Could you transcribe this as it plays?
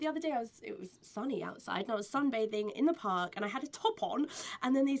the other day it was sunny outside and I was sunbathing in the park and I had a top on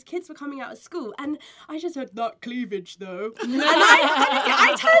and then these kids were coming out of school and I just heard, "That cleavage though." And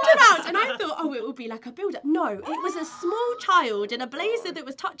I turned around and I thought, oh, it will be like a build-up. No, it was a small child in a blazer that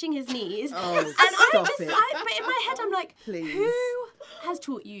was touching his knees. Oh, and but in my head I'm like, Please. who has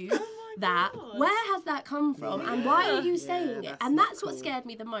taught you that? Where has that come from? And why are you saying it? And that's what scared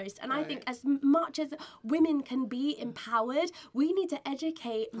me the most. And I think as much as women can be empowered, we need to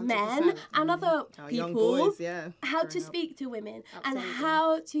educate 100%. Men and other people how to speak to women and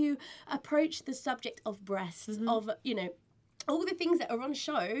how to approach the subject of breasts, of, you know, all the things that are on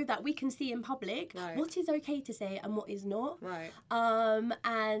show that we can see in public, what is okay to say and what is not.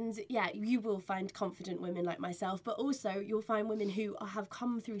 And yeah, you will find confident women like myself, but also you'll find women who have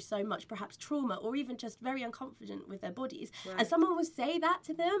come through so much, perhaps trauma, or even just very unconfident with their bodies. And someone will say that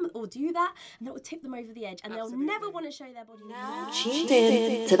to them or do that, and that will tip them over the edge, and they'll never want to show their body. Tuned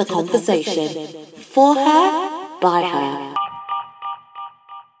in to the conversation. For her, by her.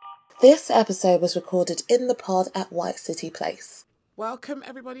 This episode was recorded in the pod at White City Place. Welcome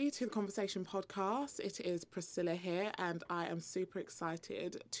everybody to the Conversation podcast. It is Priscilla here and I am super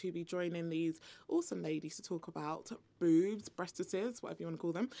excited to be joining these awesome ladies to talk about boobs, breastises, whatever you want to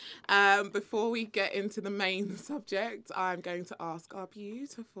call them. Before we get into the main subject, I'm going to ask our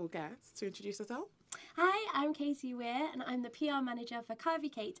beautiful guests to introduce herself. Hi, I'm Katie Weir and I'm the PR manager for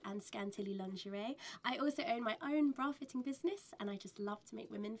Curvy Kate and Scantily Lingerie. I also own my own bra fitting business and I just love to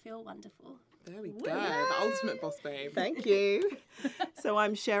make women feel wonderful. There we go, the ultimate boss babe. Thank you. So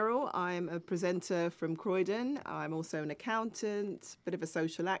I'm Cheryl, I'm a presenter from Croydon. I'm also an accountant, bit of a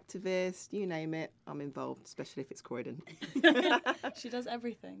social activist, you name it, I'm involved, especially if it's Croydon. She does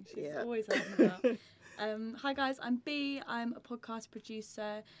everything, she's always out and about. Hi guys, I'm Bea. I'm a podcast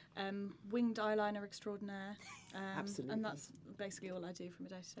producer, winged eyeliner extraordinaire, Absolutely. and that's basically all I do from a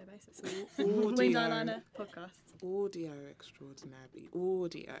day-to-day basis. Winged eyeliner, podcast. Audio extraordinaire, Bea.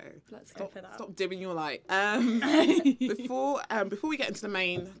 Audio. Let's go for that. Stop dimming your light. Before we get into the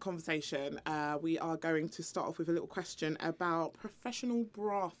main conversation, we are going to start off with a little question about professional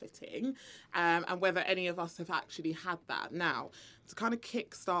bra fitting, and whether any of us have actually had that. Now, to kind of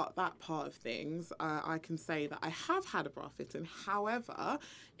kickstart that part of things, I can say that I have had a bra fitting. However,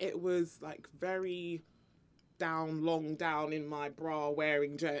 it was like very long down in my bra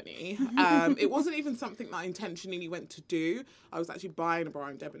wearing journey. It wasn't even something that I intentionally went to do. I was actually buying a bra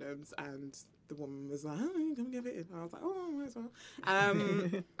in Debenhams and the woman was like, "Oh, come give it in." And I was like, "Oh, might as well."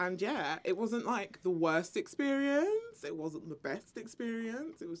 And yeah, it wasn't like the worst experience. It wasn't the best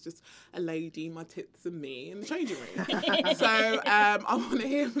experience. It was just a lady, my tits and me in the changing room. So I want to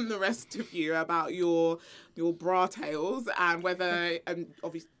hear from the rest of you about your bra tales and whether,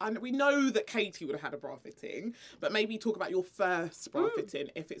 obviously, we know that Katie would have had a bra fitting, but maybe talk about your first bra fitting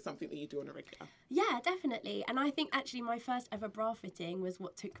if it's something that you do on a regular. Yeah, definitely. And I think actually my first ever bra fitting was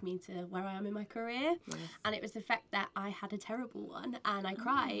what took me to where I am in my career. Nice. And it was the fact that I had a terrible one and I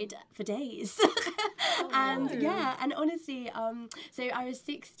cried for days. And honestly, so I was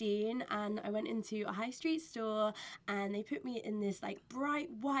 16 and I went into a high street store and they put me in this like bright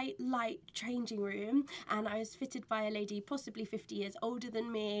white light changing room and I was fitted by a lady possibly 50 years older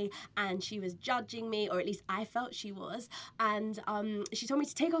than me and she was judging me, or at least I felt she was, and she told me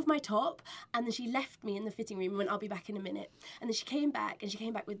to take off my top and then she left me in the fitting room and went, "I'll be back in a minute." And then she came back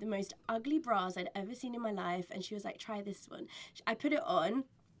with the most ugly bras I'd ever seen in my life and she was like, "Try this one." I put it on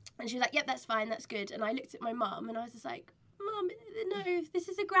and she was like, "Yep, that's fine, that's good." And I looked at my mum and I was just like, "Mum, no, this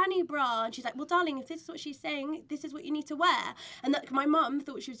is a granny bra." And she's like, "Well, darling, if this is what she's saying, this is what you need to wear." And that, my mum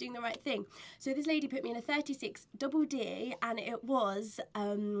thought she was doing the right thing. So this lady put me in a 36 double D, and it was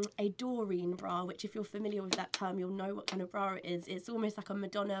a Doreen bra, which if you're familiar with that term, you'll know what kind of bra it is. It's almost like a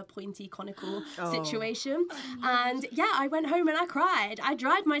Madonna pointy conical situation. And yeah, I went home and I cried. I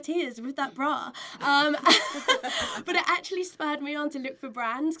dried my tears with that bra. But it actually spurred me on to look for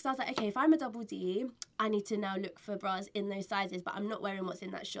brands because I was like, okay, if I'm a double D, I need to now look for bras in those sizes, but I'm not wearing what's in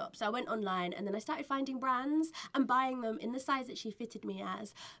that shop. So I went online and then I started finding brands and buying them in the size that she fitted me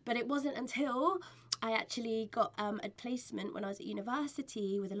as. But it wasn't until I actually got a placement when I was at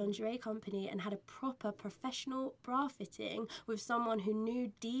university with a lingerie company and had a proper professional bra fitting with someone who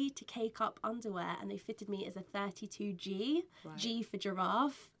knew D to K cup underwear, and they fitted me as a 32G, right. G for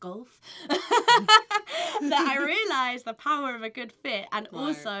giraffe, golf. That I realised the power of a good fit and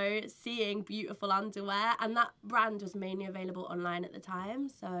also seeing beautiful underwear, and that brand was mainly available online at the time.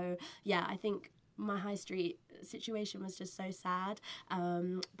 So yeah, I think my high street situation was just so sad,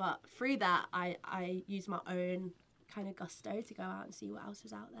 but through that I used my own kind of gusto to go out and see what else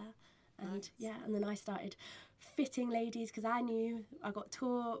was out there, and and then I started fitting ladies, because I knew I got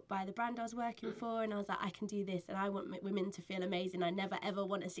taught by the brand I was working for, and I was like, I can do this, and I want women to feel amazing. I never ever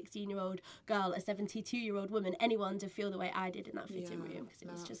want a 16-year-old girl, a 72-year-old woman, anyone to feel the way I did in that fitting room, because it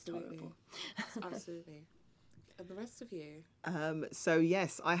was just horrible. Absolutely. And the rest of you? So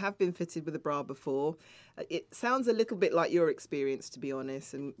yes, I have been fitted with a bra before. It sounds a little bit like your experience, to be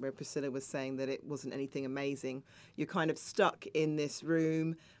honest, and where Priscilla was saying that it wasn't anything amazing. You're kind of stuck in this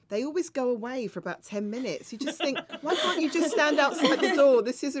room. They always go away for about 10 minutes. You just think, why can't you just stand outside the door?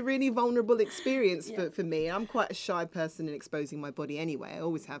 This is a really vulnerable experience for me. I'm quite a shy person in exposing my body anyway. I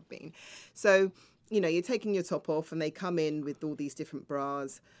always have been. So, you know, you're taking your top off and they come in with all these different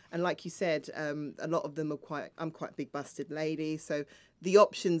bras. And like you said, a lot of them I'm quite a big busted lady. So the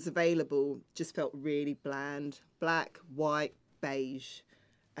options available just felt really bland. Black, white, beige.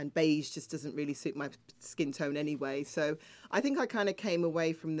 And beige just doesn't really suit my skin tone anyway. So I think I kind of came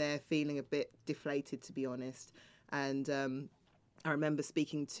away from there feeling a bit deflated, to be honest. And I remember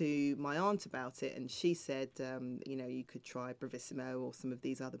speaking to my aunt about it, and she said, you know, you could try Bravissimo or some of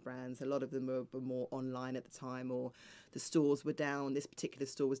these other brands. A lot of them were more online at the time, or the stores were down. This particular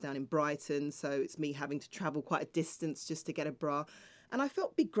store was down in Brighton, so it's me having to travel quite a distance just to get a bra. And I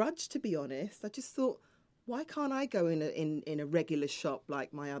felt begrudged, to be honest. I just thought, why can't I go in a regular shop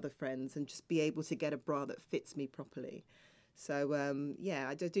like my other friends and just be able to get a bra that fits me properly? So, yeah,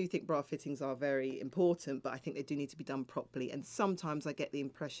 I do think bra fittings are very important, but I think they do need to be done properly. And sometimes I get the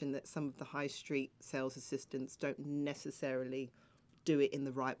impression that some of the high street sales assistants don't necessarily do it in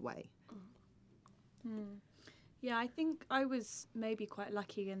the right way. Yeah, I think I was maybe quite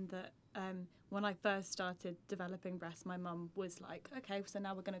lucky in that when I first started developing breasts, my mum was like, okay, so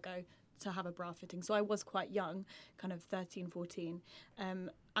now we're going to go to have a bra fitting. So I was quite young, kind of 13, 14.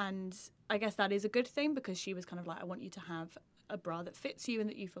 And I guess that is a good thing, because she was kind of like, I want you to have a bra that fits you and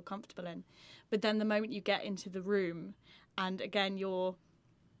that you feel comfortable in. But then the moment you get into the room, and again,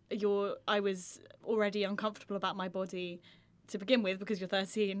 I was already uncomfortable about my body to begin with, because you're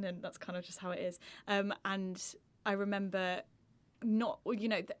 13 and that's kind of just how it is. And I remember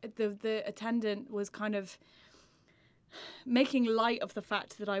the attendant was kind of making light of the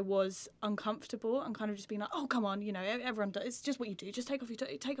fact that I was uncomfortable, and kind of just being like, oh, come on, you know, everyone does, it's just what you do, just take off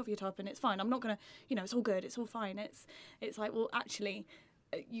your top and it's fine, I'm not gonna, you know, it's all good, it's all fine. It's like, well, actually,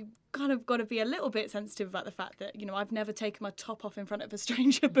 you kind of got to be a little bit sensitive about the fact that, you know, I've never taken my top off in front of a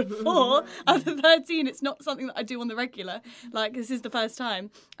stranger before. At 13, it's not something that I do on the regular. Like, this is the first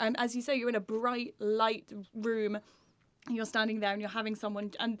time. And as you say, you're in a bright light room, you're standing there and you're having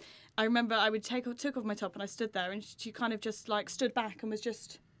someone, and I remember I took off my top and I stood there, and she kind of just like stood back and was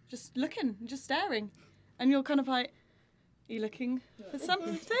just looking, just staring, and you're kind of like, are you looking for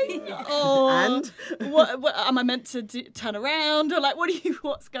something? Or And what am I meant to turn around, or like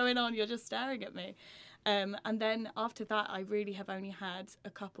what's going on? You're just staring at me. And then after that, I really have only had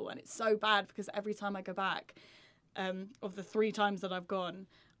a couple, and it's so bad because every time I go back, of the 3 times that I've gone,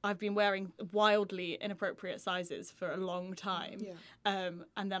 I've been wearing wildly inappropriate sizes for a long time. Yeah.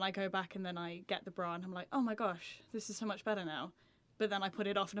 And then I go back and then I get the bra and I'm like, oh my gosh, this is so much better now. But then I put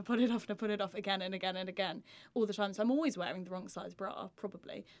it off and I put it off and I put it off again and again and again all the time. So I'm always wearing the wrong size bra,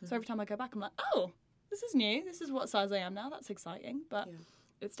 probably. Mm-hmm. So every time I go back, I'm like, oh, this is new. This is what size I am now. That's exciting. But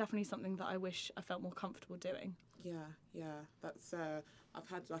it's definitely something that I wish I felt more comfortable doing. Yeah. That's I've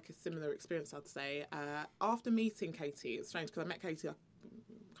had like a similar experience, I'd say. After meeting Katie, it's strange because I met Katie a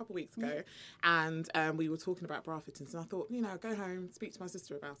couple of weeks ago, and we were talking about bra fittings, and I thought, you know, go home, speak to my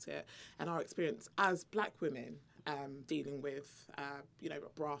sister about it and our experience as black women dealing with you know,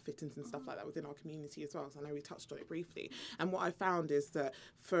 bra fittings and stuff like that within our community as well. So I know we touched on it briefly, and what I found is that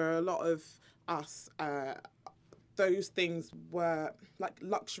for a lot of us, those things were like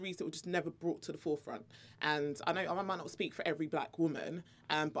luxuries that were just never brought to the forefront. And I know I might not speak for every black woman,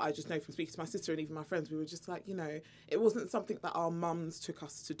 but I just know from speaking to my sister and even my friends, we were just like, you know, it wasn't something that our mums took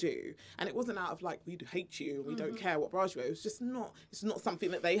us to do. And it wasn't out of like, we hate you and we don't care what bras you wear. It was just not, it's not something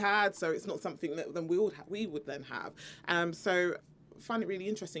that they had. So it's not something that then we would then have. So I find it really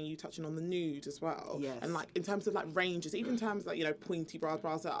interesting you touching on the nude as well. Yes. And like in terms of like ranges, even in terms of like, you know, pointy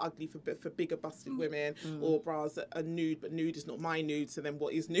bras that are ugly for bigger busted women, or bras that are nude, but nude is not my nude, so then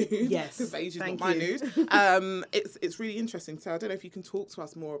what is nude? Yes. Because beige is not my nude. It's really interesting. So I don't know if you can talk to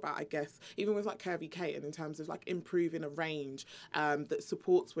us more about, I guess, even with like Curvy Kate, and in terms of like improving a range that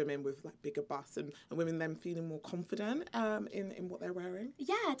supports women with like bigger busts and women then feeling more confident in what they're wearing.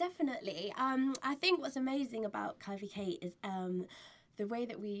 Yeah, definitely. I think what's amazing about Curvy Kate is the way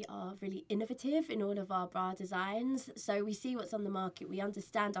that we are really innovative in all of our bra designs. So we see what's on the market, we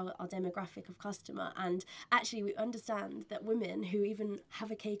understand our demographic of customer, and actually we understand that women who even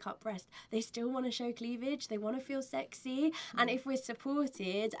have a K-cup breast, they still want to show cleavage, they want to feel sexy, and if we're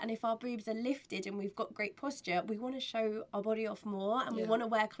supported and if our boobs are lifted and we've got great posture, we want to show our body off more, and we want to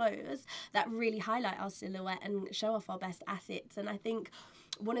wear clothes that really highlight our silhouette and show off our best assets. And I think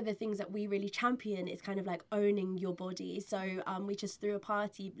one of the things that we really champion is kind of like owning your body. So we just threw a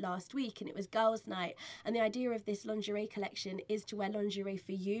party last week and it was girls' night, and the idea of this lingerie collection is to wear lingerie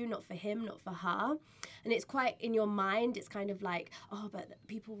for you, not for him, not for her. And it's quite in your mind, it's kind of like, oh, but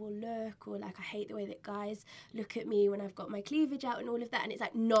people will look, or like I hate the way that guys look at me when I've got my cleavage out and all of that. And it's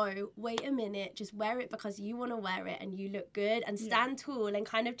like, no, wait a minute, just wear it because you want to wear it and you look good, and stand tall and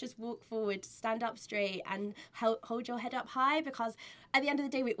kind of just walk forward, stand up straight and hold your head up high, because at the end of the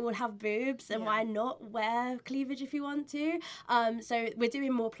day, we all have boobs, and why not wear cleavage if you want to? So we're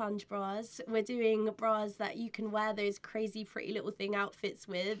doing more plunge bras. We're doing bras that you can wear those crazy pretty little thing outfits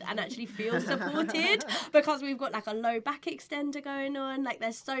with and actually feel supported, because we've got like a low back extender going on. Like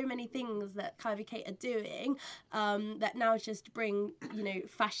there's so many things that Curvy Kate are doing that now just bring, you know,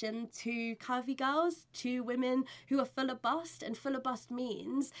 fashion to curvy girls, to women who are fuller bust. And fuller bust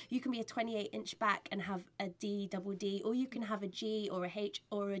means you can be a 28-inch back and have a D, double D, or you can have a G or a H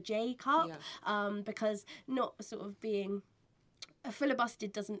or a J cup, because not sort of being fuller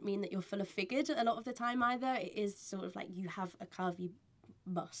busted doesn't mean that you're fuller figured a lot of the time either. It is sort of like you have a curvy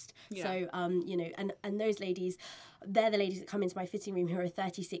bust. So you know, and those ladies, they're the ladies that come into my fitting room who are a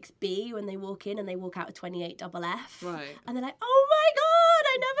 36B when they walk in, and they walk out a 28 double F, right, and they're like, oh my god,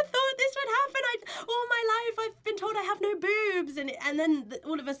 I never thought this would happen. All my life I've been told I have no boobs, and then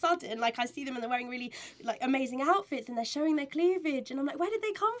all of a sudden, like, I see them and they're wearing really like amazing outfits and they're showing their cleavage, and I'm like, where did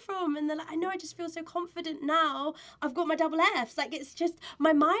they come from? And they're like, I know, I just feel so confident now, I've got my double Fs. Like, it's just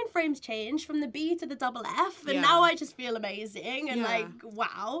my mind frame's changed from the B to the double F, and now I just feel amazing and like,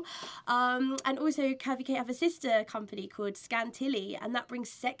 wow. And also Curvy Kate have a sister company called Scantilly, and that brings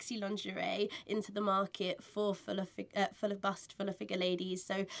sexy lingerie into the market for fuller bust, fuller figure ladies.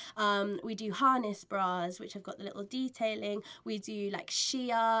 So we do harness bras, which have got the little detailing. We do like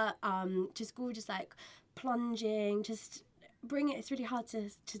sheer, just gorgeous, like plunging, just bring it. It's really hard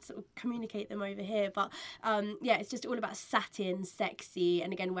to sort of communicate them over here, but it's just all about satin, sexy,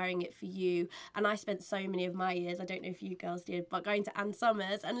 and again wearing it for you. And I spent so many of my years, I don't know if you girls did, but going to Ann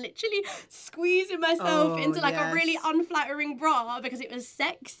Summers and literally squeezing myself into like a really unflattering bra because it was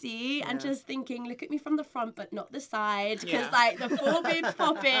sexy, and just thinking, look at me from the front but not the side, because like the four boobs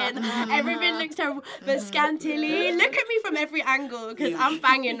popping, everything looks terrible, but Scantilly, look at me from every angle because I'm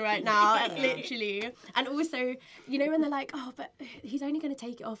banging right now, literally. And also, you know, when they're like, oh, but he's only going to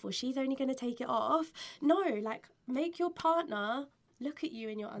take it off, or she's only going to take it off. No, like, make your partner look at you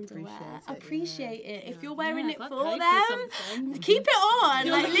in your underwear. Appreciate it. If you're wearing it for them, keep it on.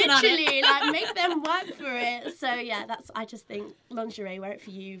 Like, literally, like, make them work for it. So, yeah, I just think lingerie, wear it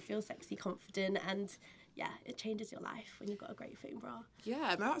for you, feel sexy, confident, and it changes your life when you've got a great fitting bra.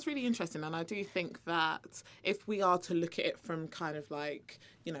 Yeah, no, that's really interesting. And I do think that if we are to look at it from kind of like,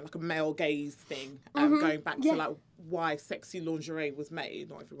 you know, like a male gaze thing, going back to like why sexy lingerie was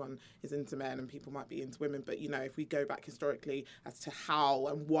made. Not everyone is into men and people might be into women, but, you know, if we go back historically as to how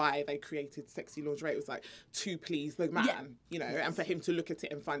and why they created sexy lingerie, it was like to please the man, you know, and for him to look at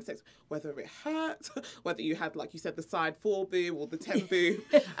it and find sex, whether it hurt, whether you had, like you said, the side 4 boob or the 10 boob.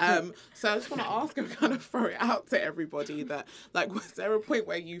 So I just want to ask and kind of throw it out to everybody that, like, was there a point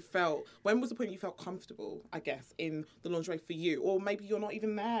where you felt, when was the point you felt comfortable, I guess, in the lingerie for you? Or maybe you're not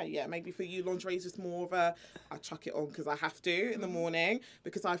even there yet. Maybe for you, lingerie is just more of a, I chuck it on because I have to in the morning,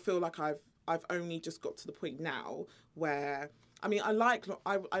 because I feel like I've only just got to the point now where, I mean, I like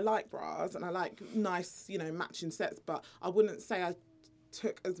bras and I like nice, you know, matching sets, but I wouldn't say I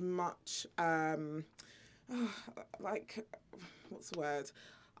took as much, like, what's the word?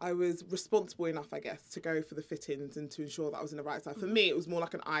 I was responsible enough, I guess, to go for the fittings and to ensure that I was in the right size. For me, it was more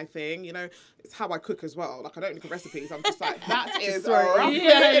like an eye thing, you know. It's how I cook as well. Like, I don't look at recipes. I'm just like, that is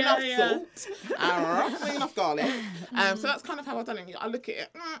roughly enough salt, roughly enough garlic. So that's kind of how I've done it. I look at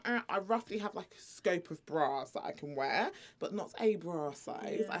it, I roughly have like a scope of bras that I can wear, but not a bra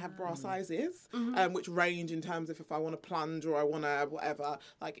size. I have bra sizes, which range in terms of if I want to plunge or I want to whatever,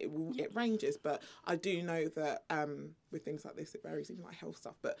 like it ranges. But I do know that with things like this, it varies, even like health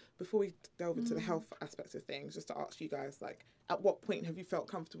stuff. But before we delve into the health aspects of things, just to ask you guys, like, at what point have you felt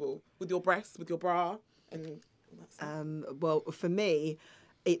comfortable with your breasts, with your bra, and all that stuff? Well, for me,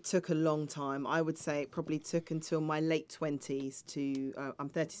 It took a long time. I would say it probably took until my late 20s to, I'm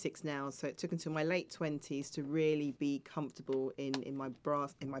 36 now, so it took until my late 20s to really be comfortable in my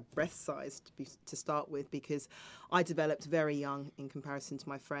breast size to start with, because I developed very young in comparison to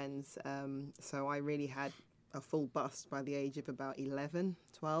my friends. So I really had a full bust by the age of about 11,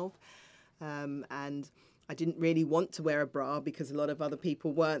 12. And I didn't really want to wear a bra because a lot of other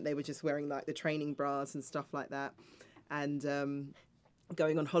people weren't. They were just wearing like the training bras and stuff like that. And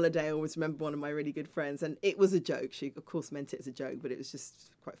going on holiday, I always remember one of my really good friends, and it was a joke. She, of course, meant it as a joke, but it was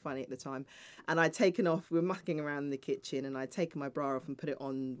just quite funny at the time. And I'd taken off, we were mucking around in the kitchen, and I'd taken my bra off and put it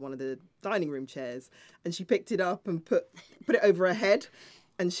on one of the dining room chairs. And she picked it up and put it over her head.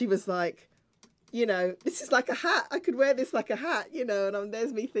 And she was like, you know, this is like a hat. I could wear this like a hat, you know. And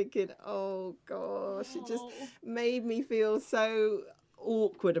there's me thinking, oh, gosh, it just made me feel so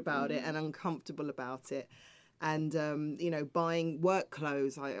awkward about it and uncomfortable about it. And, you know, buying work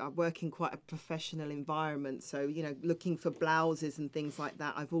clothes, I work in quite a professional environment. So, you know, looking for blouses and things like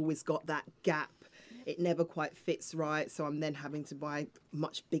that, I've always got that gap. It never quite fits right. So I'm then having to buy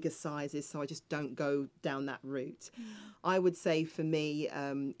much bigger sizes. So I just don't go down that route. I would say for me,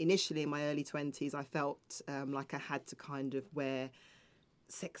 initially in my early 20s, I felt like I had to kind of wear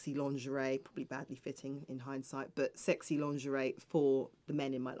sexy lingerie, probably badly fitting in hindsight, but sexy lingerie for the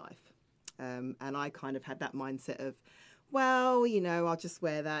men in my life. And I kind of had that mindset of, well, you know, I'll just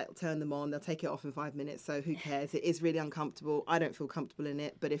wear that, I'll turn them on, they'll take it off in 5 minutes, so who cares? It is really uncomfortable. I don't feel comfortable in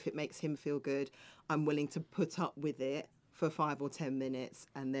it, but if it makes him feel good, I'm willing to put up with it for 5 or 10 minutes,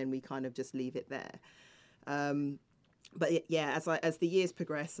 and then we kind of just leave it there. But yeah, as the years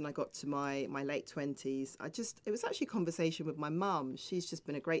progressed and I got to my late 20s, it was actually a conversation with my mum. She's just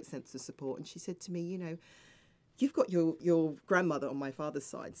been a great sense of support, and she said to me, you know, you've got your grandmother on my father's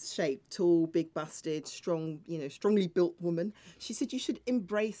side, shaped, tall, big busted, strong, you know, strongly built woman. She said, you should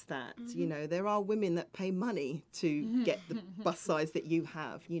embrace that. You know, there are women that pay money to get the bust size that you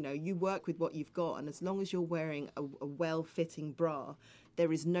have. You know, you work with what you've got. And as long as you're wearing a well-fitting bra,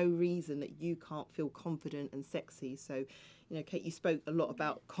 there is no reason that you can't feel confident and sexy. So, you know, Kate, you spoke a lot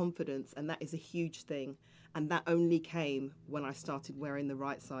about confidence, and that is a huge thing. And that only came when I started wearing the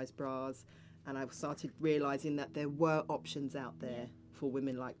right size bras. And I started realising that there were options out there for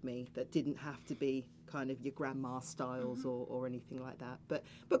women like me that didn't have to be kind of your grandma styles or anything like that.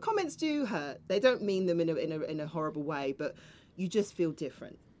 But comments do hurt. They don't mean them in a horrible way, but you just feel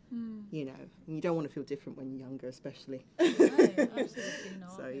different, you know. And you don't want to feel different when you're younger, especially. No, absolutely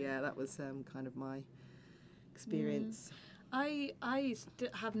not. So yeah, that was kind of my experience. I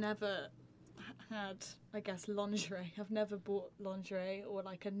have never had, I guess, lingerie. I've never bought lingerie or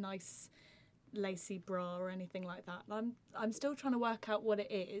like a nice lacy bra or anything like that. I'm still trying to work out what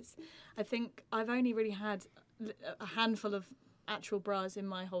it is. I think I've only really had a handful of actual bras in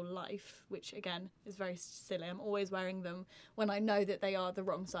my whole life, which again is very silly. I'm always wearing them when I know that they are the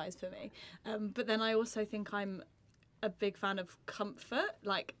wrong size for me. But then I also think I'm a big fan of comfort.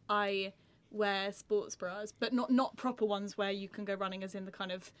 Like, I wear sports bras, but not proper ones where you can go running, as in the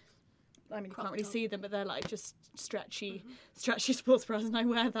kind of, I mean, you can't really see them, but they're like just stretchy sports bras, and I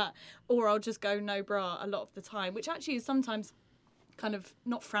wear that. Or I'll just go no bra a lot of the time, which actually is sometimes kind of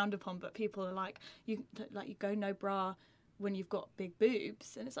not frowned upon, but people are like, you go no bra when you've got big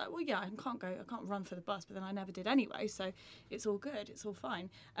boobs, and it's like, well, yeah, I can't run for the bus, but then I never did anyway, so it's all good, it's all fine.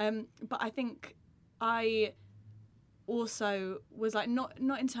 But I think I also was like, not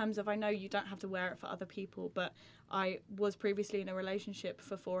in terms of, I know you don't have to wear it for other people, but I was previously in a relationship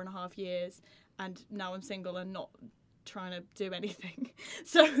for 4.5 years, and now I'm single and not trying to do anything.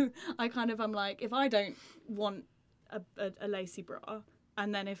 So I'm like, if I don't want a lacy bra,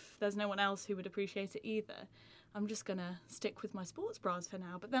 and then if there's no one else who would appreciate it either, I'm just gonna stick with my sports bras for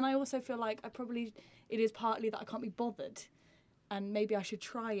now. But then I also feel like it is partly that I can't be bothered, and maybe I should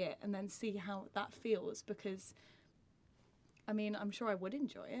try it and then see how that feels, because I mean, I'm sure I would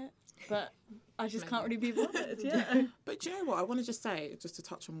enjoy it, but I just can't really be bothered. Yeah. But do you know what? I want to just say, just to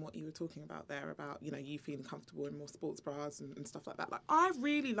touch on what you were talking about there, about, you know, you feeling comfortable in more sports bras and stuff like that. Like, I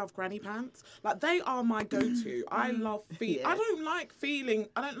really love granny pants. Like, they are my go-to. I love feeling. I don't like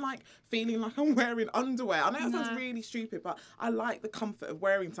feeling like I'm wearing underwear. I know that sounds really stupid, but I like the comfort of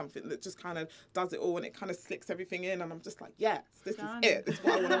wearing something that just kind of does it all, and it kind of slicks everything in, and I'm just like, yes, this is it. This is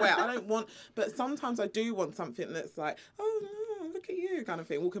what I want to wear. I don't want, but sometimes I do want something that's like, oh, look at you, kind of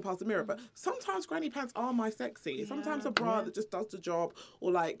thing, walking past the mirror. But sometimes granny pants are my sexy. Sometimes a bra that just does the job,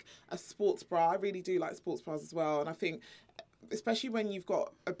 or like a sports bra. I really do like sports bras as well. And I think especially when you've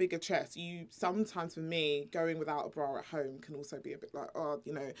got a bigger chest, you sometimes, for me, going without a bra at home can also be a bit like, oh,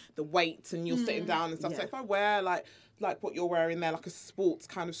 you know, the weight and you're sitting down and stuff. So if I wear like what you're wearing there, like a sports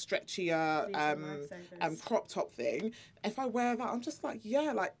kind of stretchier crop top thing, if I wear that, I'm just like,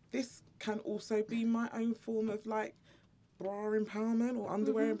 yeah, like this can also be my own form of like bra empowerment or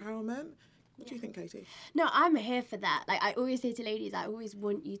underwear empowerment. What do you think, Katie? No, I'm here for that. Like I always say to ladies, I always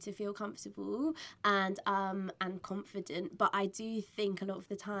want you to feel comfortable and confident. But I do think a lot of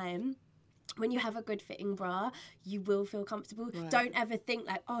the time, when you have a good fitting bra, you will feel comfortable. Right. Don't ever think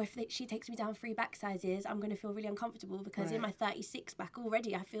like, oh, if she takes me down 3 back sizes, I'm going to feel really uncomfortable because in my 36 back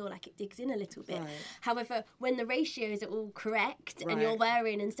already, I feel like it digs in a little bit. Right. However, when the ratios are all correct and you're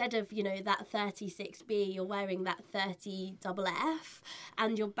wearing, instead of, you know, that 36B, you're wearing that 30FF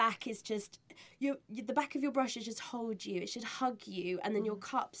and your back is just, the back of your bra should just hold you. It should hug you, and then your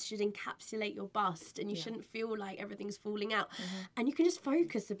cups should encapsulate your bust, and you shouldn't feel like everything's falling out. And you can just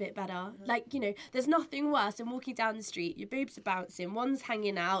focus a bit better. Like, you know, there's nothing worse than walking down the street, your boobs are bouncing, one's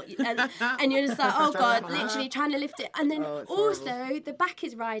hanging out, and you're just like, oh God, literally trying to lift it. And then also the back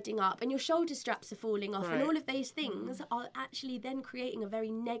is riding up, and your shoulder straps are falling off, and all of those things are actually then creating a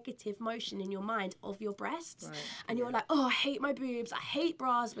very negative motion in your mind of your breasts. Right. And you're like, oh, I hate my boobs, I hate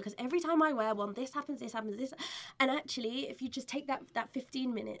bras, because every time I wear one, this happens. And actually, if you just take that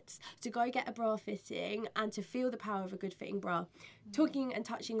 15 minutes to go get a bra fitting and to feel the power of a good fitting bra, talking and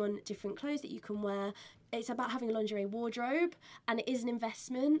touching on different clothes that you can wear, it's about having a lingerie wardrobe, and it is an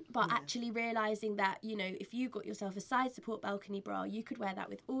investment, but actually realising that, you know, if you got yourself a side support balcony bra, you could wear that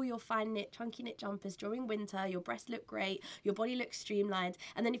with all your fine knit, chunky knit jumpers during winter, your breasts look great, your body looks streamlined,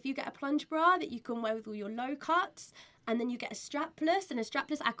 and then if you get a plunge bra that you can wear with all your low cuts, and then you get a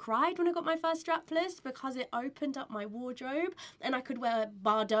strapless, I cried when I got my first strapless because it opened up my wardrobe, and I could wear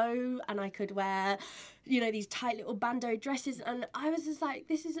Bardot, and I could wear, you know, these tight little bandeau dresses, and I was just like,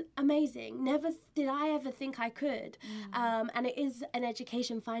 this is amazing. Never did I ever think I could. And it is an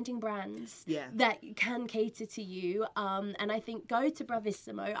education, finding brands that can cater to you. And I think go to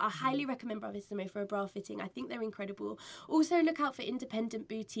Bravissimo. I highly recommend Bravissimo for a bra fitting. I think they're incredible. Also look out for independent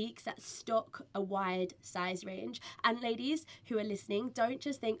boutiques that stock a wide size range. And ladies who are listening, don't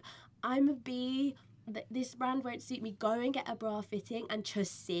just think, I'm a B, this brand won't suit me. Go and get a bra fitting and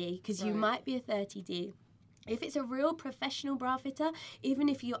just see, because you might be a 30D. If it's a real professional bra fitter, even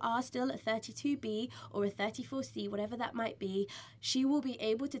if you are still a 32B or a 34C, whatever that might be, she will be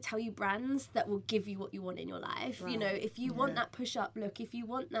able to tell you brands that will give you what you want in your life. Right. You know, if you want that push-up look, if you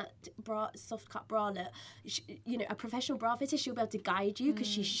want that soft cut bra look, you know, a professional bra fitter, she'll be able to guide you because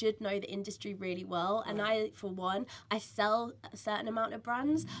she should know the industry really well. And I, for one, I sell a certain amount of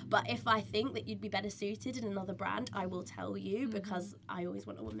brands, but if I think that you'd be better suited in another brand, I will tell you because I always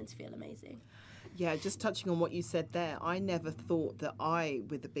want a woman to feel amazing. Yeah, just touching on what you said there, I never thought that I,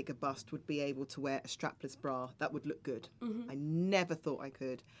 with a bigger bust, would be able to wear a strapless bra that would look good. I never thought I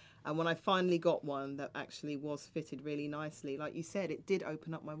could. And when I finally got one that actually was fitted really nicely, like you said, it did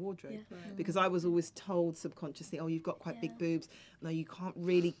open up my wardrobe. Because I was always told subconsciously, oh, you've got quite big boobs. No, you can't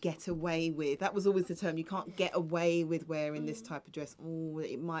really get away with. That was always the term. You can't get away with wearing this type of dress. Oh,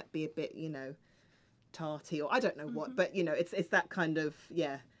 it might be a bit, you know, tarty, or I don't know what. But, you know, it's that kind of,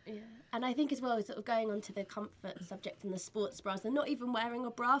 Yeah. And I think as well, sort of going on to the comfort subject and the sports bras, and not even wearing a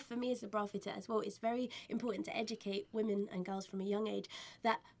bra, for me as a bra fitter as well, it's very important to educate women and girls from a young age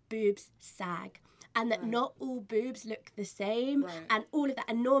that boobs sag. And that not all boobs look the same, and all of that,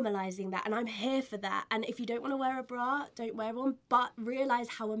 and normalising that. And I'm here for that. And if you don't want to wear a bra, don't wear one, but realise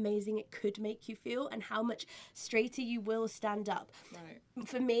how amazing it could make you feel and how much straighter you will stand up.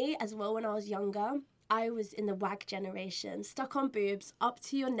 For me as well, when I was younger, I was in the wag generation, stuck on boobs up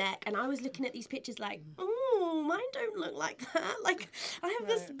to your neck, and I was looking at these pictures like, oh, mine don't look like that. Like, I have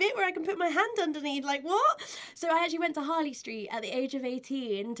this bit where I can put my hand underneath, like, what? So I actually went to Harley Street at the age of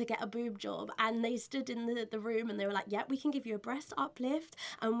 18 to get a boob job, and they stood in the room and they were like, yeah, we can give you a breast uplift,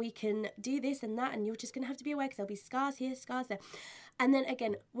 and we can do this and that, and you're just going to have to be aware because there'll be scars here, scars there. And then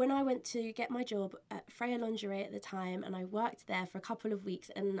again, when I went to get my job at Freya Lingerie at the time, and I worked there for a couple of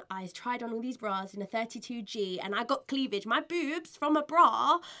weeks, and I tried on all these bras in a 32G, and I got cleavage. My boobs from a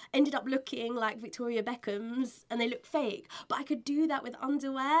bra ended up looking like Victoria Beckham's, and they look fake. But I could do that with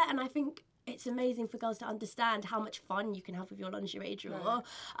underwear, and I think it's amazing for girls to understand how much fun you can have with your lingerie drawer.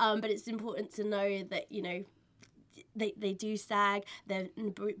 But it's important to know that, you know, they do sag. Their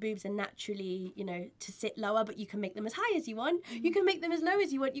boobs are naturally, you know, to sit lower, but you can make them as high as you want. You can make them as low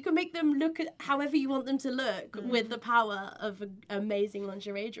as you want. You can make them look however you want them to look with the power of an amazing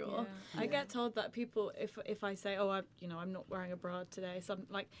lingerie drawer. I get told that people, if I say, oh, I'm not wearing a bra today,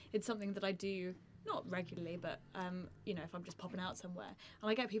 it's something that I do not regularly, but you know, if I'm just popping out somewhere,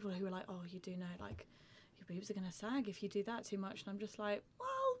 and I get people who are like, oh, you do know, like, your boobs are going to sag if you do that too much, and I'm just like, well,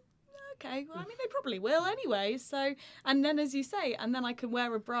 okay, well, I mean, they probably will anyway, so, and then as you say, and then I can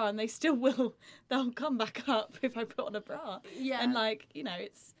wear a bra and they still will, they'll come back up if I put on a bra. Yeah. And like, you know,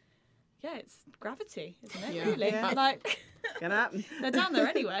 it's gravity, isn't it? Yeah. Really? Yeah. Like, Gonna happen. they're down there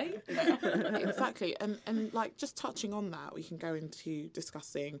anyway. Exactly, and like just touching on that, we can go into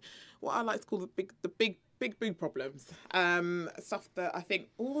discussing what I like to call the big boob problems. Stuff that I think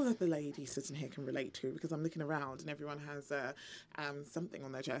all of the ladies sitting here can relate to, because I'm looking around and everyone has something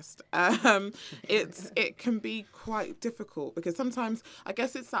on their chest. It can be quite difficult, because sometimes I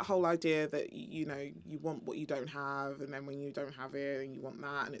guess it's that whole idea that, you know, you want what you don't have, and then when you don't have it and you want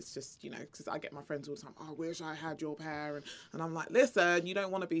that, and it's just, you know, because I get my friends all the time, oh, I wish I had your pair, and I'm like, listen, you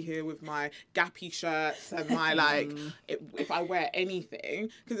don't want to be here with my gappy shirts and my like if I wear anything,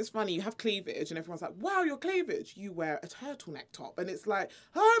 because it's funny, you have cleavage and everyone's like, wow, your cleavage, you wear a turtleneck top, and it's like,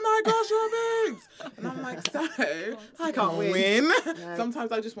 oh my gosh, your boobs, and I'm like, so I can't win. No.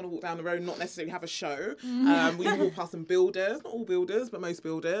 Sometimes I just want to walk down the road and not necessarily have a show. We walk past some builders, not all builders, but most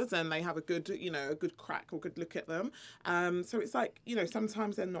builders, and they have a good, you know, a good crack or good look at them. So it's like, you know,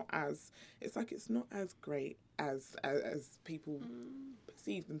 sometimes they're not as, it's like it's not as great as people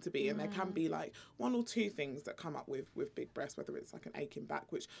perceive them to be, and there can be like one or two things that come up with big breasts, whether it's like an aching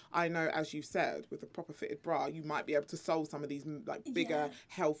back, which I know, as you said, with a proper fitted bra, you might be able to solve some of these like bigger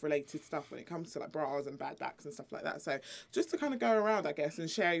health related stuff when it comes to like bras and bad backs and stuff like that. So just to kind of go around, I guess, and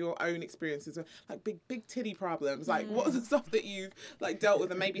share your own experiences of like big titty problems, like what are the stuff that you've like dealt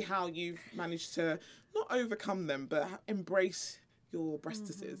with, and maybe how you've managed to not overcome them but embrace your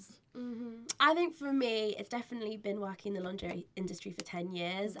breastises. I think for me, it's definitely been working in the lingerie industry for 10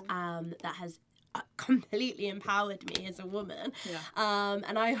 years. That has completely empowered me as a woman.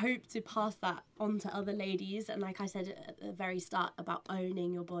 And I hope to pass that on to other ladies. And like I said at the very start about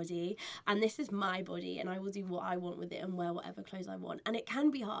owning your body, and this is my body and I will do what I want with it and wear whatever clothes I want. And it can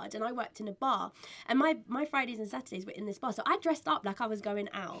be hard. And I worked in a bar, and my Fridays and Saturdays were in this bar, so I dressed up like I was going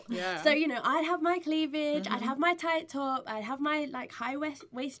out. So, you know, I'd have my cleavage, I'd have my tight top, I'd have my like high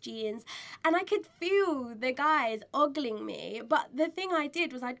waist jeans, and I could feel the guys ogling me. But the thing I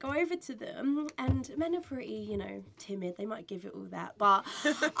did was I'd go over to them, and men are pretty, you know, timid. They might give it all that. But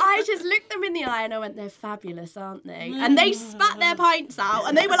I just looked them in the eye and I went, they're fabulous, aren't they? And they spat their pints out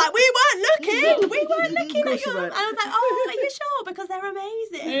and they were like, we weren't looking at you. And I was like, oh, are you sure? Because they're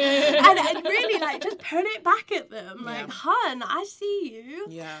amazing. And I really like just put it back at them. Like, hun, I see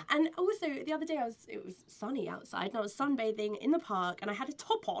you. And also the other day it was sunny outside and I was sunbathing in the park and I had a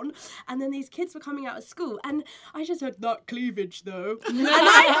top on, and then these kids were coming out of school and I just said, that cleavage though. And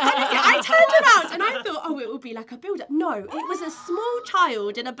I turned around and I thought, oh, it would be like a build-up. No, it was a small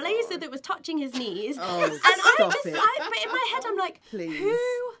child in a blazer that was touching his knees. Oh, and but in my head, I'm like, who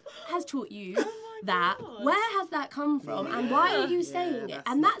has taught you that? Where has that come from? And why are you saying it?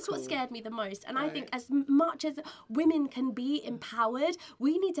 And that's what scared me the most. And I think as much as women can be empowered,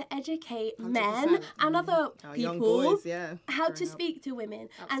 we need to educate 100%. Men and other people how to speak to women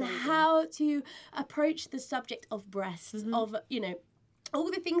and how to approach the subject of breasts, of, you know, all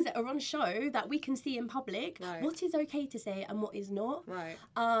the things that are on show that we can see in public, what is okay to say and what is not.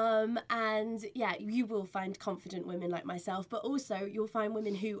 And yeah, you will find confident women like myself, but also you'll find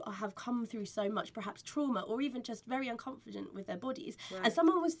women who have come through so much, perhaps trauma, or even just very unconfident with their bodies. And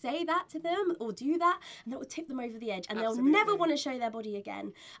someone will say that to them or do that, and that will tip them over the edge, and they'll never want to show their body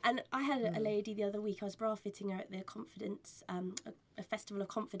again. And I had a lady the other week, I was bra fitting her at the confidence, a festival of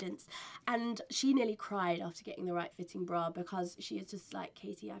confidence, and she nearly cried after getting the right fitting bra, because she is just like,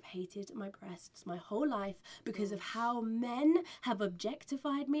 Katie, I've hated my breasts my whole life because of how men have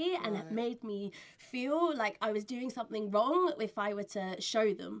objectified me and have made me feel like I was doing something wrong if I were to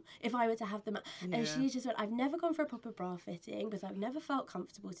show them, if I were to have them. And she just went, I've never gone for a proper bra fitting because I've never felt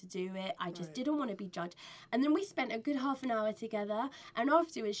comfortable to do it. I just didn't want to be judged. And then we spent a good half an hour together, and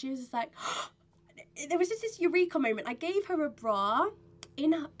afterwards she was just like, there was just this eureka moment. I gave her a bra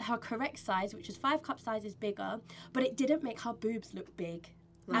in her correct size, which was 5 cup sizes bigger, but it didn't make her boobs look big.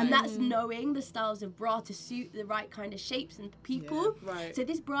 And that's knowing the styles of bra to suit the right kind of shapes and people. So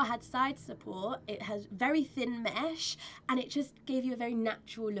this bra had side support, it has very thin mesh, and it just gave you a very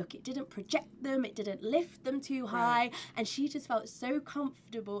natural look. It didn't project them, it didn't lift them too high, and she just felt so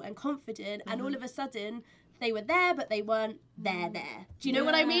comfortable and confident, and all of a sudden they were there, but they weren't there. Do you know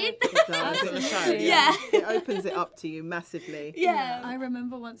what I mean? It does. It opens it up to you massively. Yeah. I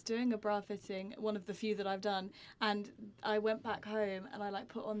remember once doing a bra fitting, one of the few that I've done, and I went back home and I like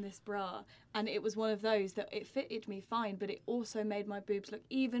put on this bra, and it was one of those that it fitted me fine, but it also made my boobs look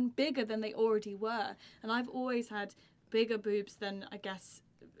even bigger than they already were. And I've always had bigger boobs than, I guess,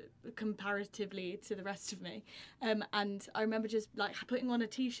 comparatively to the rest of me, and I remember just like putting on a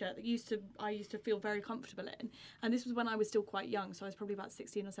t-shirt that I used to feel very comfortable in, and this was when I was still quite young, so I was probably about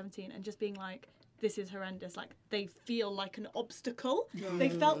 16 or 17, and just being like, this is horrendous. Like, they feel like an obstacle. They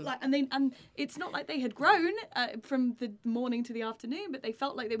felt like, and it's not like they had grown from the morning to the afternoon, but they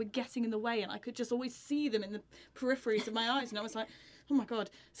felt like they were getting in the way, and I could just always see them in the peripheries of my eyes, and I was like, oh my God,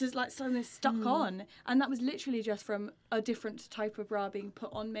 so it's like something stuck on. And that was literally just from a different type of bra being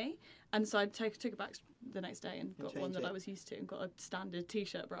put on me. And so I took it back the next day and got one that I was used to, and got a standard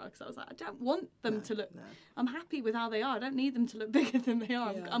t-shirt bra, because I was like, I don't want them to look, I'm happy with how they are. I don't need them to look bigger than they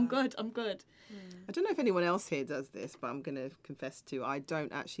are. I'm good. I don't know if anyone else here does this, but I'm going to confess to, I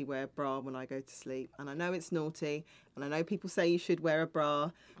don't actually wear a bra when I go to sleep. And I know it's naughty, and I know people say you should wear a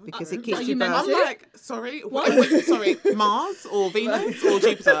bra because it keeps you I'm bouncing. like, sorry, sorry, Mars or Venus or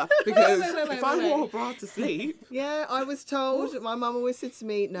Jupiter? Because if I wore a bra to sleep... Yeah, I was told, my mum always said to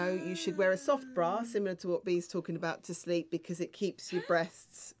me, no, you should wear a soft bra, similar to what Bee's talking about, to sleep, because it keeps your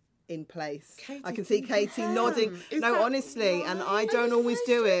breasts in place. Katie, I can see Katie nodding. No, honestly, and I don't always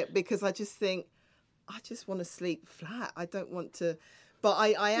do it because I just think, I just want to sleep flat. I don't want to... But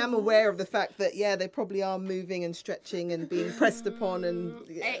I am aware of the fact that, they probably are moving and stretching and being pressed upon. And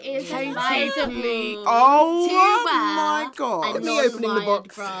it is advisable my God. a Me opening the non-wired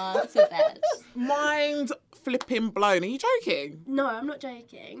box. bra to bed. Mind flipping blown. Are you joking? No, I'm not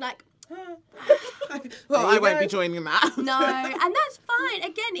joking. Like, Well, I won't be joining that. no, and that's fine.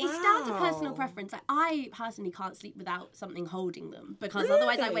 Again, it's down to personal preference. Like, I personally can't sleep without something holding them, because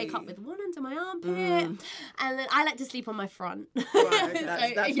otherwise I wake up with one under my armpit, and then I like to sleep on my front.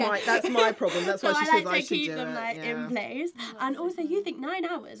 Right, that's my problem. That's why So she I says like I to should keep do them it. like in place. And also, you think 9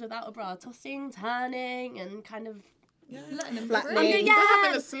 hours without a bra, tossing, turning, and kind of Letting them Flattening. breathe. They're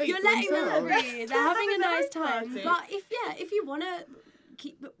having a sleep you're letting them themselves. breathe. They're having a nice time. party. But if you want to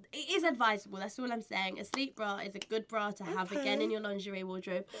keep, it is advisable. That's all I'm saying. A sleep bra is a good bra to have again in your lingerie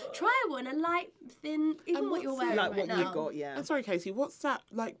wardrobe. Try one, a light, thin, even what you're wearing Like right what now. you've got, yeah. I'm sorry, Katie. What's that?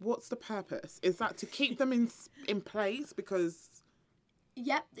 Like, what's the purpose? Is that to keep them in place? Because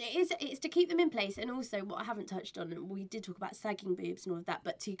Yep, it is. It's to keep them in place, and also what I haven't touched on. We did talk about sagging boobs and all of that,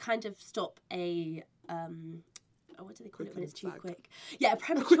 but to kind of stop a what do they call it when it's too quick? Yeah, a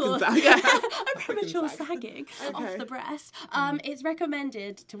premature, a premature sagging off the breast. It's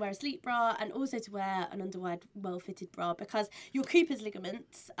recommended to wear a sleep bra and also to wear an underwired, well-fitted bra, because your Cooper's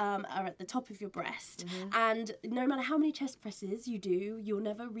ligaments are at the top of your breast, and no matter how many chest presses you do, you'll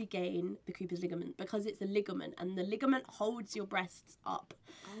never regain the Cooper's ligament, because it's a ligament, and the ligament holds your breasts up.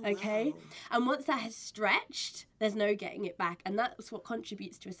 Okay, and once that has stretched, there's no getting it back, and that's what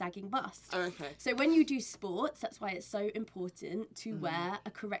contributes to a sagging bust. okay. So when you do sports, that's why it's so important to wear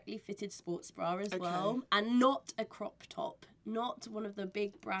a correctly fitted sports bra as well, and not a crop top. Not one of the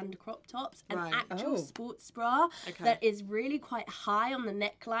big brand crop tops, an actual sports bra that is really quite high on the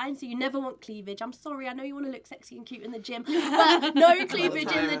neckline, so you never want cleavage. I'm sorry, I know you want to look sexy and cute in the gym, but no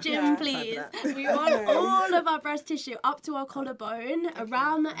cleavage in the gym, please. We want all of our breast tissue up to our collarbone,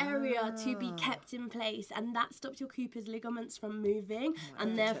 around the area, to be kept in place, and that stops your Cooper's ligaments from moving,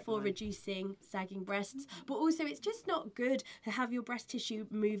 and therefore reducing sagging breasts. But also, it's just not good to have your breast tissue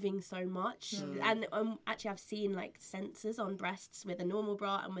moving so much. And actually, I've seen like sensors on breasts with a normal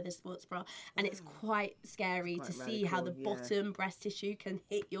bra and with a sports bra, and it's quite scary to see how the bottom breast tissue can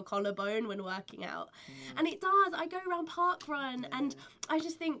hit your collarbone when working out. And it does. I go around park run, and I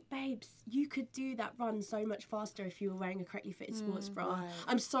just think, babes, you could do that run so much faster if you were wearing a correctly fitted sports bra.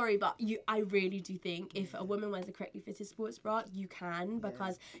 I'm sorry, but I really do think if a woman wears a correctly fitted sports bra, you can,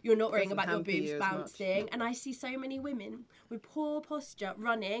 because you're not worrying about your hamper boobs you as bouncing. And I see so many women with poor posture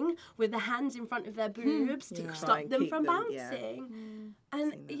running with their hands in front of their boobs to Try stop and them keep from them, bouncing.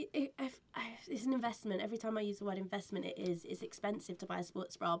 And it's an investment. Every time I use the word investment, it's expensive to buy a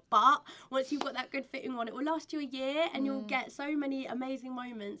sports bra. But once you've got that good fitting one, it will last you a year, and you'll get so many amazing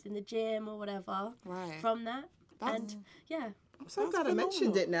moments in the gym or whatever from that. And I'm so glad I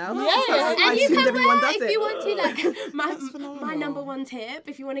mentioned it now. yes, I and you assumed can everyone wear does if it. you want to. Like my number phenomenal. one tip,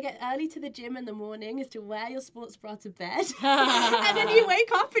 if you want to get early to the gym in the morning, is to wear your sports bra to bed, and then you wake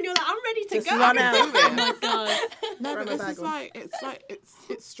up and you're like, I'm ready to Just go. run out. Oh my God. No, Throw but my this bag is on.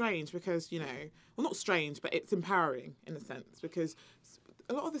 it's strange because, well, not strange, but it's empowering in a sense, because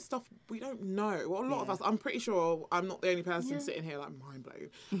a lot of this stuff we don't know. Well, a lot of us, I'm pretty sure I'm not the only person sitting here like mind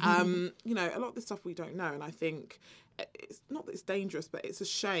blown. You know, a lot of this stuff we don't know, and I think it's not that it's dangerous, but it's a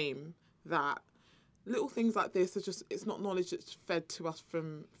shame that little things like this are just, it's not knowledge that's fed to us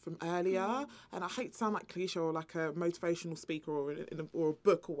from earlier. And I hate to sound like cliche or like a motivational speaker or or a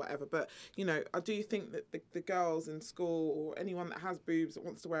book or whatever, but you know, I do think that the girls in school or anyone that has boobs that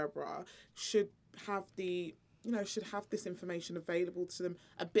wants to wear a bra should have this information available to them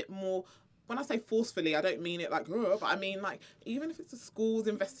a bit more. When I say forcefully, I don't mean it like, oh, but I mean like, even if it's the schools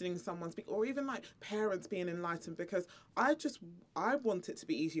investing in someone's, or even like parents being enlightened, because I want it to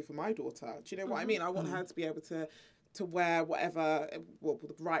be easier for my daughter. Do you know what I mean? I want her to be able to wear whatever, the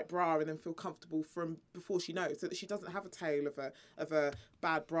right bra, and then feel comfortable from before she knows, so that she doesn't have a tale of a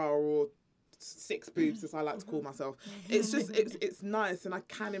bad bra or 6 boobs, as I like to call myself. It's just, it's nice, and I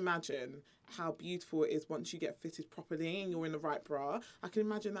can imagine how beautiful it is once you get fitted properly and you're in the right bra. I can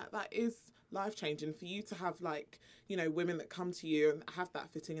imagine that is life-changing for you to have, like, you know, women that come to you and have that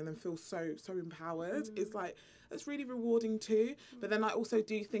fitting and then feel so empowered. It's like, it's really rewarding too. But then I also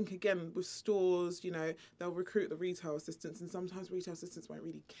do think, again, with stores, you know, they'll recruit the retail assistants, and sometimes retail assistants won't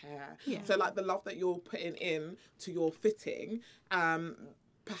really care. So like the love that you're putting in to your fitting,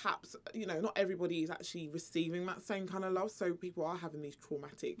 perhaps, you know, not everybody is actually receiving that same kind of love, so people are having these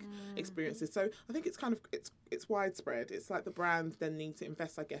traumatic experiences. So I think it's kind of, it's widespread. It's like the brands then need to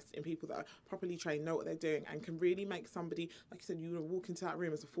invest, I guess, in people that are properly trained, know what they're doing, and can really make somebody, like you said, you would walk into that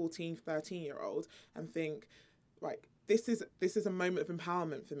room as a 14, 13-year-old and think, right, this is a moment of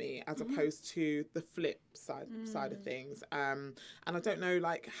empowerment for me, as opposed to the flip side of things. And I don't know,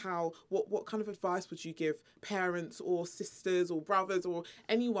 like, what kind of advice would you give parents or sisters or brothers or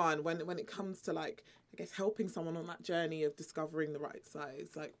anyone when it comes to, like, I guess, helping someone on that journey of discovering the right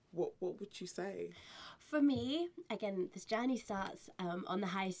size? Like, what would you say? For me, again, this journey starts on the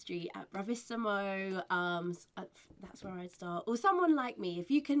high street at Bravissimo. That's where I'd start. Or someone like me. If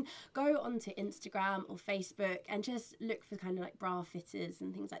you can go onto Instagram or Facebook and just look for kind of like bra fitters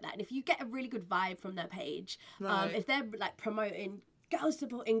and things like that. And if you get a really good vibe from their page, if they're like promoting girls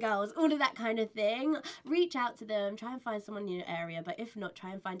supporting girls, all of that kind of thing, reach out to them, try and find someone in your area, but if not,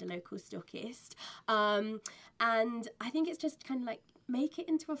 try and find a local stockist. And I think it's just kind of like, make it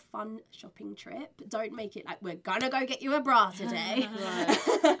into a fun shopping trip. Don't make it like, we're gonna go get you a bra today.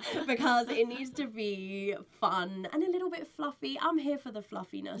 Because it needs to be fun and a little bit fluffy. I'm here for the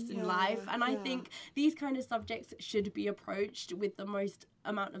fluffiness in life, and I think these kind of subjects should be approached with the most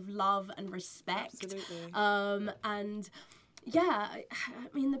amount of love and respect. Absolutely. And yeah,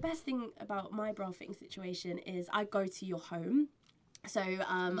 I mean, the best thing about my bra fitting situation is I go to your home. So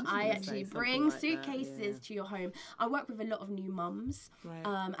I actually bring like suitcases to your home. I work with a lot of new mums,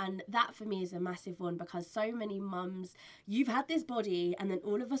 and that for me is a massive one, because so many mums, you've had this body and then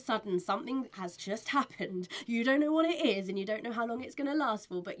all of a sudden something has just happened. You don't know what it is and you don't know how long it's going to last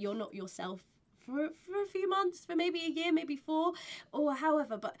for, but you're not yourself for a few months, for maybe a year, maybe 4, or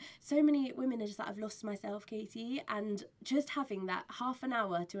however. But so many women are just like, I've lost myself, Katie, and just having that half an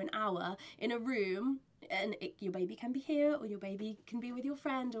hour to an hour in a room, and your baby can be here or your baby can be with your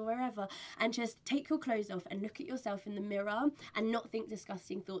friend or wherever, and just take your clothes off and look at yourself in the mirror and not think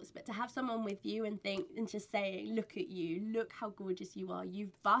disgusting thoughts, but to have someone with you and think and just say, look at you, look how gorgeous you are,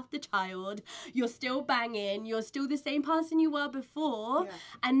 you've birthed a child, you're still banging, you're still the same person you were before,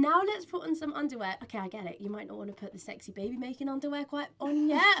 and now let's put on some underwear. Okay, I get it, you might not want to put the sexy baby making underwear quite on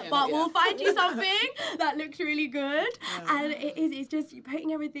yet, but we'll find you something that looks really good. And it's just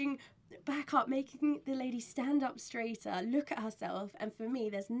putting everything back up, making the lady stand up straighter, look at herself. And for me,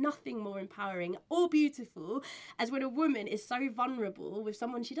 there's nothing more empowering or beautiful as when a woman is so vulnerable with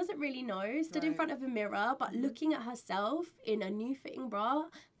someone she doesn't really know, stood in front of a mirror, but looking at herself in a new fitting bra,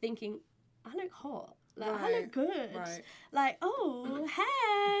 thinking, I look hot. Like, I look good. Like, oh,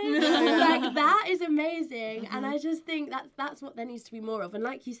 hey. Like, that is amazing. And I just think that's what there needs to be more of. And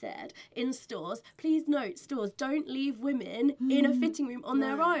like you said, in stores, please note, stores, don't leave women in a fitting room on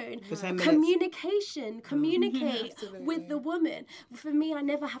their own. Communication. Communicate with the woman. For me, I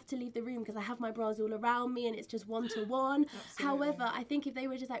never have to leave the room because I have my bras all around me and it's just one-to-one. However, I think if they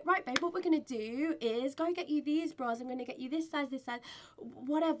were just like, right, babe, what we're going to do is go get you these bras. I'm going to get you this size,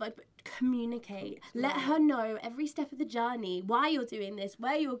 whatever. But communicate. Let her know every step of the journey, why you're doing this,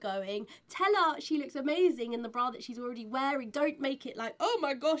 where you're going. Tell her she looks amazing in the bra that she's already wearing. Don't make it like, oh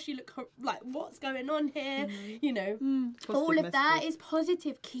my gosh, you look like, what's going on here? You know, all of that is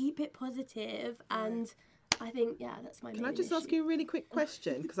positive. Keep it positive. And I think, that's my main Can I just issue. ask you a really quick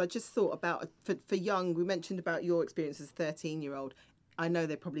question? Because I just thought about, for young, we mentioned about your experience as a 13-year-old. I know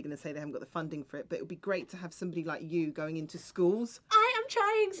they're probably going to say they haven't got the funding for it, but it would be great to have somebody like you going into schools. I am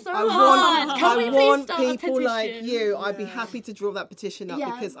trying so hard. Can we I please want start a people like petition? you. I'd be happy to draw that petition up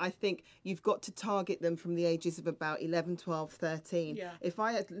Yeah. because I think you've got to target them from the ages of about 11, 12, 13. Yeah. If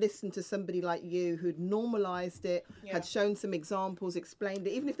I had listened to somebody like you who'd normalised it, had shown some examples, explained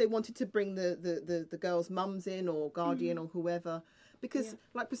it, even if they wanted to bring the girls' mums in or guardian or whoever. Because,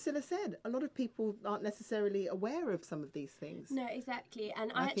 like Priscilla said, a lot of people aren't necessarily aware of some of these things. No, exactly.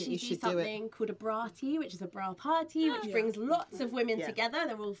 And I think actually you do should do it. something called a bra tea, which is a bra party, which brings lots of women together.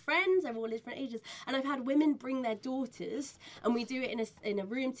 They're all friends, they're all different ages. And I've had women bring their daughters, and we do it in a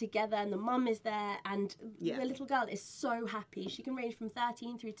room together, and the mum is there, and the little girl is so happy. She can range from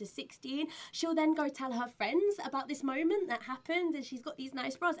 13 through to 16. She'll then go tell her friends about this moment that happened, and she's got these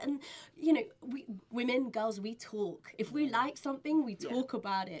nice bras. And, you know, girls, we talk. If we like something, we talk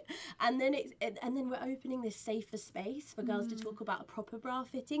about it, and then we're opening this safer space for girls to talk about a proper bra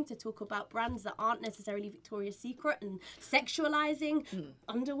fitting, to talk about brands that aren't necessarily Victoria's Secret and sexualizing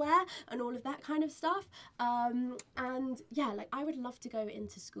underwear and all of that kind of stuff. And yeah, like I would love to go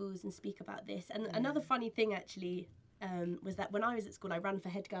into schools and speak about this. And another funny thing actually was that when I was at school, I ran for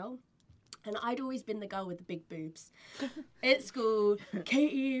head girl. And I'd always been the girl with the big boobs. At school,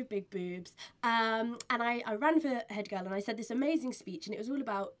 Katie, big boobs. And I ran for head girl and I said this amazing speech and it was all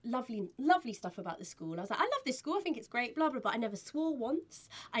about lovely, lovely stuff about the school. I was like, I love this school, I think it's great, blah, blah, blah. I never swore once.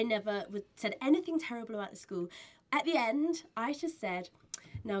 I never said anything terrible about the school. At the end, I just said,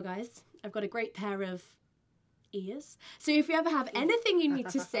 now guys, I've got a great pair of ears. So if you ever have anything you need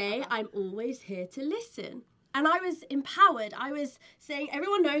to say, I'm always here to listen. And I was empowered. I was saying,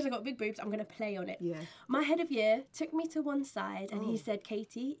 everyone knows I got big boobs. I'm going to play on it. Yeah. My head of year took me to one side and he said,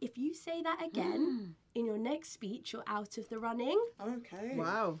 Katie, if you say that again in your next speech, you're out of the running. Okay.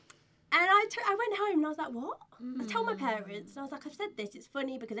 Wow. And I went home and I was like, what? I told my parents. And I was like, I've said this. It's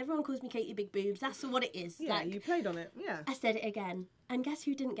funny because everyone calls me Katie Big Boobs. That's what it is. Yeah, like, you played on it. Yeah. I said it again. And guess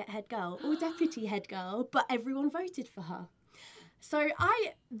who didn't get head girl? Or deputy head girl. But everyone voted for her. So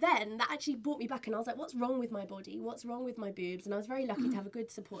that actually brought me back and I was like, what's wrong with my body? What's wrong with my boobs? And I was very lucky to have a good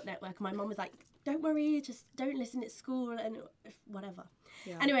support network. And my mum was like, don't worry, just don't listen at school and whatever.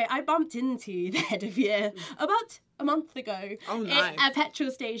 Yeah. Anyway, I bumped into the head of year about a month ago at a petrol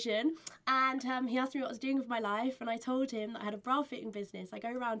station. And he asked me what I was doing with my life. And I told him that I had a bra fitting business. I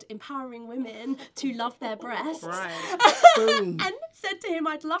go around empowering women to love their breasts. Right. Boom. And said to him,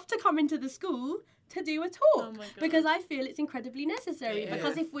 I'd love to come into the school to do a talk because I feel it's incredibly necessary.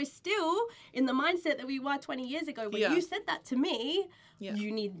 Because if we're still in the mindset that we were 20 years ago when you said that to me, you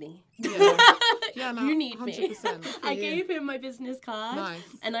need me. Yeah, no, you need 100%. me. I gave him my business card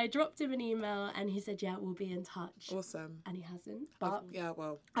and I dropped him an email and he said, yeah, we'll be in touch. Awesome. And he hasn't. But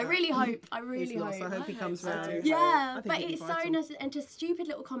I really hope. I really hope. I hope he comes round. Yeah, but it's so nice. And just stupid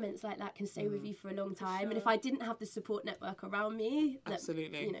little comments like that can stay with you for a long time. And if I didn't have the support network around me,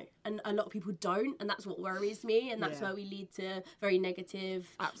 absolutely, you know, and a lot of people don't, and that's what worries me, and that's where we lead to very negative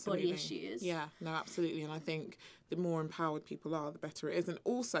body issues. Yeah, no, absolutely. And I think the more empowered people are, the better it is. And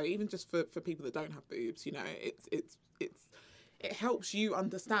also, even just for people that don't have boobs, you know, it helps you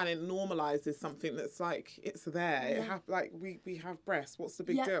understand. It normalizes something that's like, it's there. We have breasts. What's the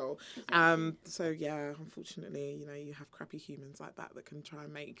big deal? Exactly. So yeah, unfortunately, you know, you have crappy humans like that can try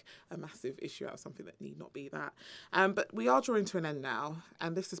and make a massive issue out of something that need not be that. But we are drawing to an end now,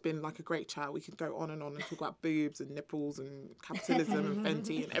 and this has been like a great chat. We could go on and talk about boobs and nipples and capitalism and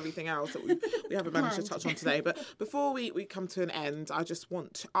Fenty and everything else that we haven't managed to touch on today. But before we come to an end, I just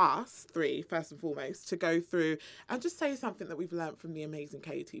want us three, first and foremost, to go through and just say something that we've learned from the amazing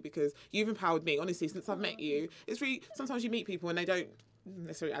Katie, because you've empowered me, honestly, since I've met you. It's really, sometimes you meet people and they don't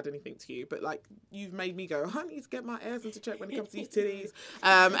necessarily add anything to you, but like, you've made me go, I need to get my ass into check when it comes to these titties,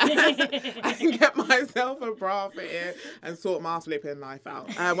 and get myself a bra fitted and sort my flipping life out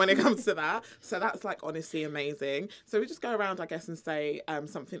when it comes to that. So that's like honestly amazing. So we just go around, I guess, and say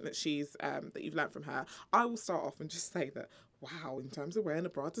something that she's that you've learned from her. I will start off and just say that, wow, in terms of wearing a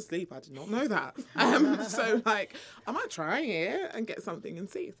bra to sleep, I did not know that. So, like, I might try it and get something and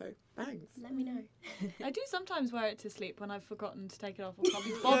see. So, thanks. Let me know. I do sometimes wear it to sleep when I've forgotten to take it off or can't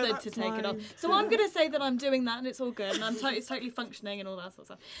be bothered to take it off. So I'm going to say that I'm doing that and it's all good and it's totally functioning and all that sort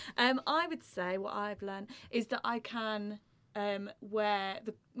of stuff. I would say what I've learned is that I can wear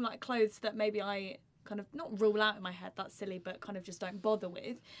the clothes that maybe I kind of not rule out in my head, that's silly, but kind of just don't bother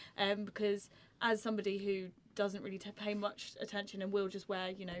with, because as somebody who doesn't really pay much attention and will just wear,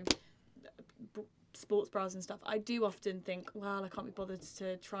 you know, sports bras and stuff, I do often think, well, I can't be bothered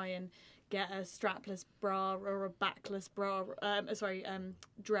to try and get a strapless bra or a backless bra,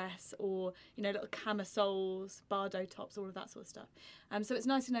 dress, or little camisoles, Bardo tops, all of that sort of stuff. So it's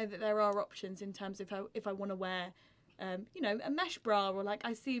nice to know that there are options in terms of if I want to wear a mesh bra, or like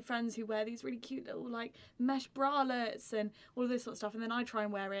I see friends who wear these really cute little like mesh bralettes and all of this sort of stuff, and then I try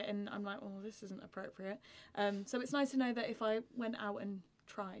and wear it and I'm like, oh, this isn't appropriate. So it's nice to know that if I went out and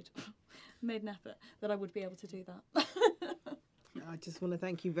tried, made an effort, that I would be able to do that. I just want to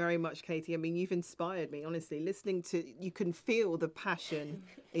thank you very much, Katie. I mean, you've inspired me, honestly. Listening to you can feel the passion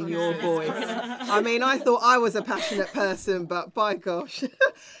in your voice. I mean, I thought I was a passionate person, but by gosh,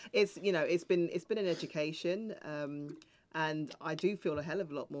 it's been an education. And I do feel a hell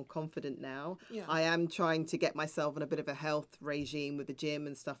of a lot more confident now. Yeah. I am trying to get myself on a bit of a health regime with the gym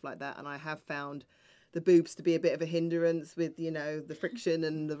and stuff like that, and I have found the boobs to be a bit of a hindrance with, the friction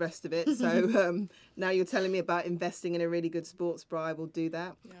and the rest of it. So now you're telling me about investing in a really good sports bra. I will do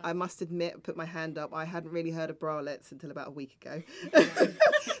that. Yeah. I must admit, put my hand up, I hadn't really heard of bralettes until about a week ago.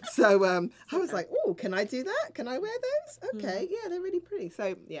 So I was like, oh, can I do that? Can I wear those? Okay, yeah, they're really pretty.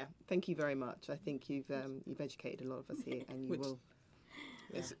 So yeah, thank you very much. I think you've educated a lot of us here, and you will.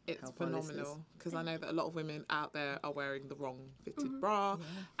 It's phenomenal, because I know that a lot of women out there are wearing the wrong fitted bra.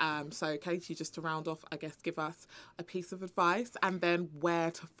 Yeah. So Katie, just to round off, I guess, give us a piece of advice, and then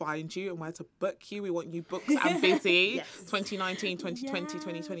where to find you and where to book you. We want you booked and busy. Yes. 2019, 2020,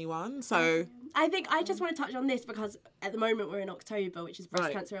 2021. So I think I just want to touch on this because at the moment we're in October, which is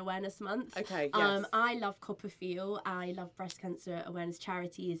Breast Cancer Awareness Month. Okay, yes. I love Copperfield. I love breast cancer awareness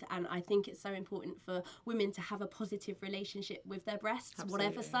charities, and I think it's so important for women to have a positive relationship with their breasts,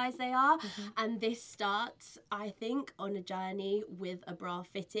 whatever size they are. And this starts, I think, on a journey with a bra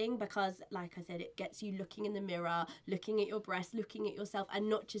fitting, because, like I said, it gets you looking in the mirror, looking at your breasts, looking at yourself, and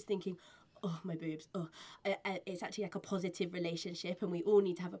not just thinking, oh, my boobs, oh. It's actually like a positive relationship, and we all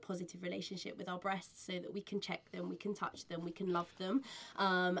need to have a positive relationship with our breasts so that we can check them, we can touch them, we can love them.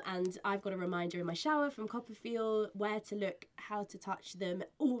 And I've got a reminder in my shower from Copperfield where to look, how to touch them,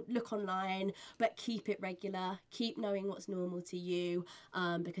 or look online, but keep it regular, keep knowing what's normal to you,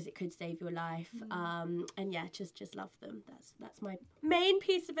 because it could save your life. And yeah, just love them. That's my main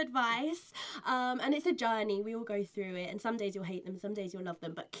piece of advice. And it's a journey, we all go through it, and some days you'll hate them, some days you'll love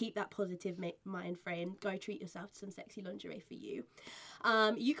them, but keep that positive mind frame. Go treat yourself to some sexy lingerie for you.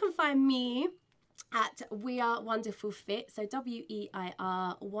 You can find me at We Are Wonderful Fit, so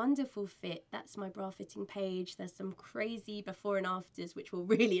WEIR Wonderful Fit. That's my bra fitting page. There's some crazy before and afters which will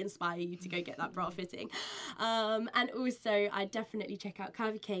really inspire you to go get that bra fitting. And also I definitely check out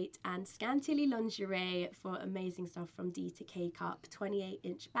Curvy Kate and Scantily Lingerie for amazing stuff from D to K cup,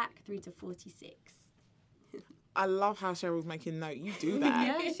 28-inch back through to 46. I love how Cheryl's making note. You do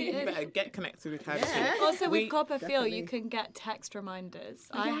that. Yeah, she you is. better get connected with Curvy. Yeah. Also with Copperfield, you can get text reminders.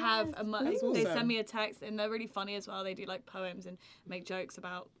 I have they send me a text, and they're really funny as well. They do like poems and make jokes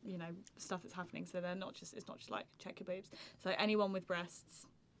about stuff that's happening. So they're not just like check your boobs. So anyone with breasts,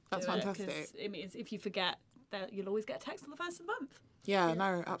 that's fantastic. It means if you forget, that you'll always get a text on the first of the month. Yeah,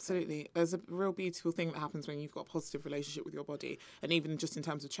 no, absolutely. There's a real beautiful thing that happens when you've got a positive relationship with your body, and even just in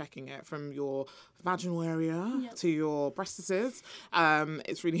terms of checking it from your vaginal area to your breastises.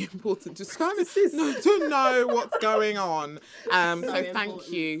 It's really important to kind of to know what's going on. So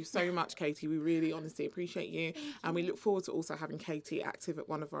thank you so much, Katie. We really honestly appreciate you, and we look forward to also having Katie active at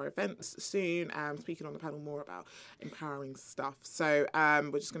one of our events soon, speaking on the panel more about empowering stuff. So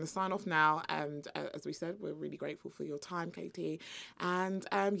we're just going to sign off now, and as we said, we're really grateful for your time, Katie. And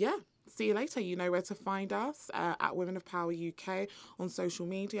see you later. You know where to find us at Women of Power UK on social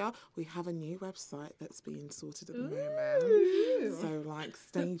media. We have a new website that's being sorted at the moment. So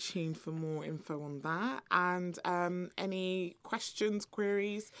stay tuned for more info on that. And any questions,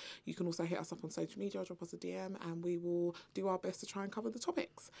 queries, you can also hit us up on social media, drop us a DM, and we will do our best to try and cover the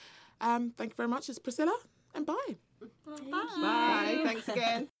topics. Thank you very much. It's Priscilla, and bye. Bye. Thanks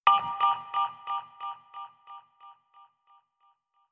again.